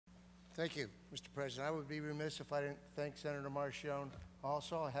Thank you, Mr. President. I would be remiss if I didn't thank Senator Marchione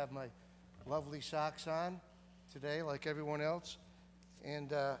also. I have my lovely socks on today, like everyone else.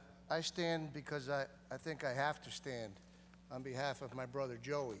 And I stand because I think I have to stand on behalf of my brother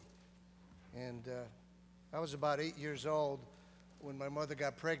Joey. And I was about 8 years old when my mother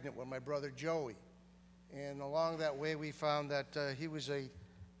got pregnant with my brother Joey. And along that way, we found that he was a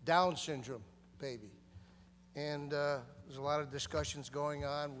Down syndrome baby. And there's a lot of discussions going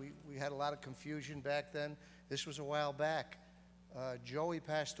on. We had a lot of confusion back then. This was a while back. Joey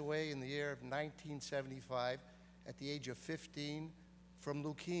passed away in the year of 1975 at the age of 15 from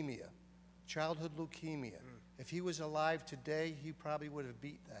leukemia, childhood leukemia. If he was alive today, he probably would have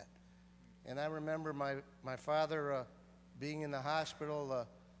beat that. And I remember my father being in the hospital,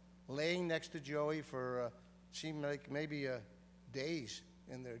 laying next to Joey for seemed like maybe days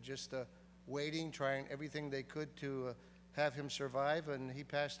in there, just waiting, trying everything they could to have him survive, and he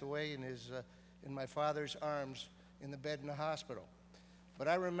passed away in my father's arms in the bed in the hospital. But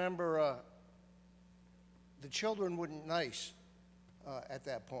I remember the children weren't nice at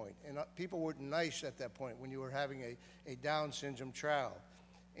that point, and people weren't nice at that point when you were having a Down syndrome child.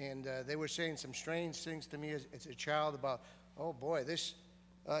 And they were saying some strange things to me as a child about, oh boy, this,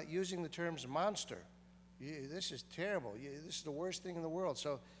 using the terms monster, this is terrible, this is the worst thing in the world.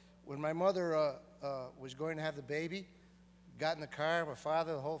 So when my mother was going to have the baby, got in the car, my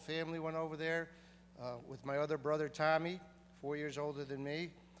father, the whole family went over there with my other brother Tommy, 4 years older than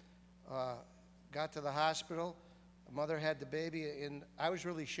me, got to the hospital. Mother had the baby, and I was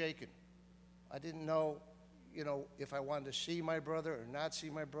really shaken. I didn't know, if I wanted to see my brother or not see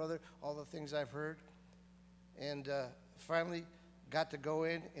my brother, all the things I've heard. And finally got to go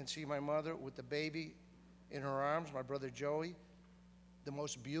in and see my mother with the baby in her arms, my brother Joey, the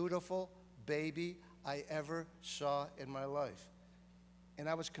most beautiful baby I ever saw in my life. And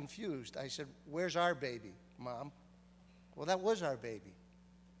I was confused. I said, "Where's our baby, Mom?" Well, that was our baby.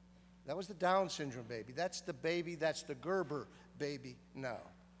 That was the Down syndrome baby. That's the baby, that's the Gerber baby now.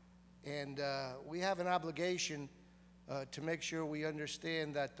 And we have an obligation to make sure we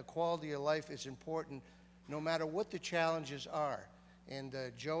understand that the quality of life is important no matter what the challenges are. And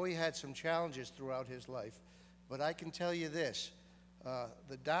Joey had some challenges throughout his life, but I can tell you this.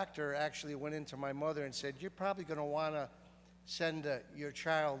 The doctor actually went into my mother and said, "You're probably going to want to send your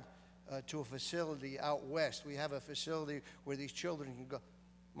child to a facility out west. We have a facility where these children can go."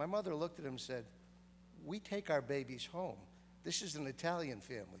 My mother looked at him and said, "We take our babies home. This is an Italian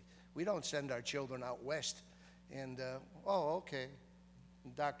family. We don't send our children out west." And, oh, okay.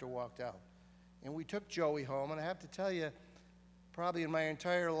 The doctor walked out. And we took Joey home, and I have to tell you, probably in my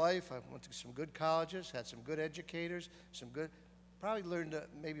entire life, I went to some good colleges, had some good educators, probably learned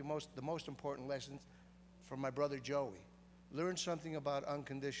maybe the most important lessons from my brother Joey. Learned something about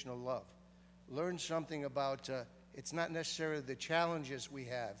unconditional love. Learned something about it's not necessarily the challenges we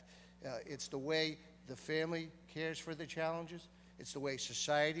have. It's the way the family cares for the challenges. It's the way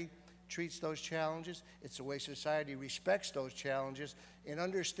society treats those challenges. It's the way society respects those challenges, and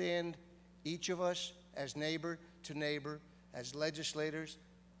understand each of us as neighbor to neighbor, as legislators,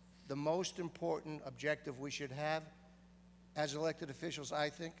 the most important objective we should have as elected officials, I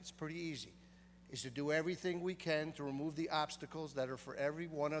think, it's pretty easy, is to do everything we can to remove the obstacles that are for every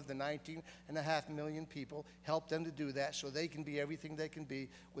one of the 19.5 million people, help them to do that so they can be everything they can be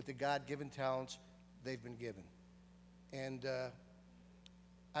with the God-given talents they've been given. And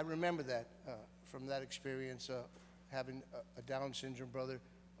I remember that from that experience, having a Down syndrome brother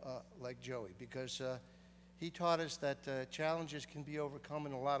like Joey, because he taught us that challenges can be overcome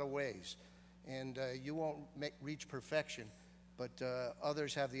in a lot of ways. And you won't reach perfection, but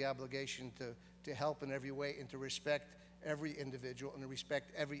others have the obligation to help in every way and to respect every individual and to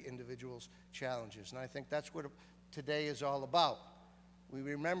respect every individual's challenges. And I think that's what today is all about. We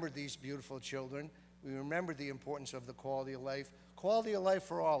remember these beautiful children. We remember the importance of the quality of life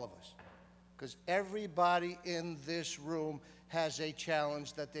for all of us, because everybody in this room has a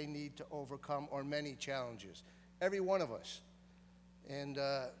challenge that they need to overcome, or many challenges, every one of us. And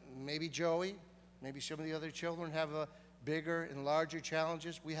maybe Joey, maybe some of the other children have bigger and larger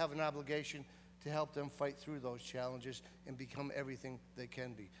challenges. We have an obligation to help them fight through those challenges and become everything they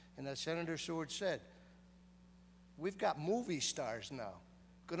can be. And as Senator Seward said, we've got movie stars now,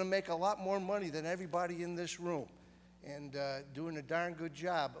 going to make a lot more money than everybody in this room, and doing a darn good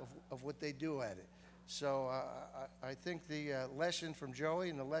job of what they do at it. So I think the lesson from Joey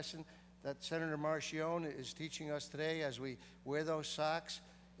and the lesson that Senator Marchione is teaching us today as we wear those socks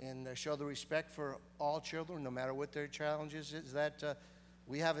and show the respect for all children, no matter what their challenges, is that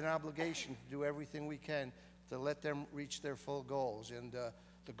we have an obligation to do everything we can to let them reach their full goals. And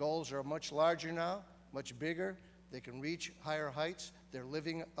The goals are much larger now, much bigger. They can reach higher heights. They're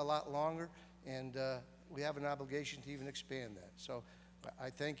living a lot longer, and we have an obligation to even expand that. So I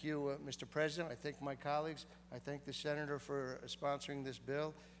thank you, Mr. President. I thank my colleagues. I thank the senator for sponsoring this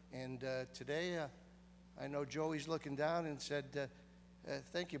bill. And today, I know Joey's looking down and said,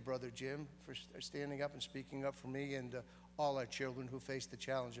 thank you, Brother Jim, for standing up and speaking up for me and all our children who face the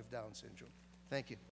challenge of Down syndrome. Thank you.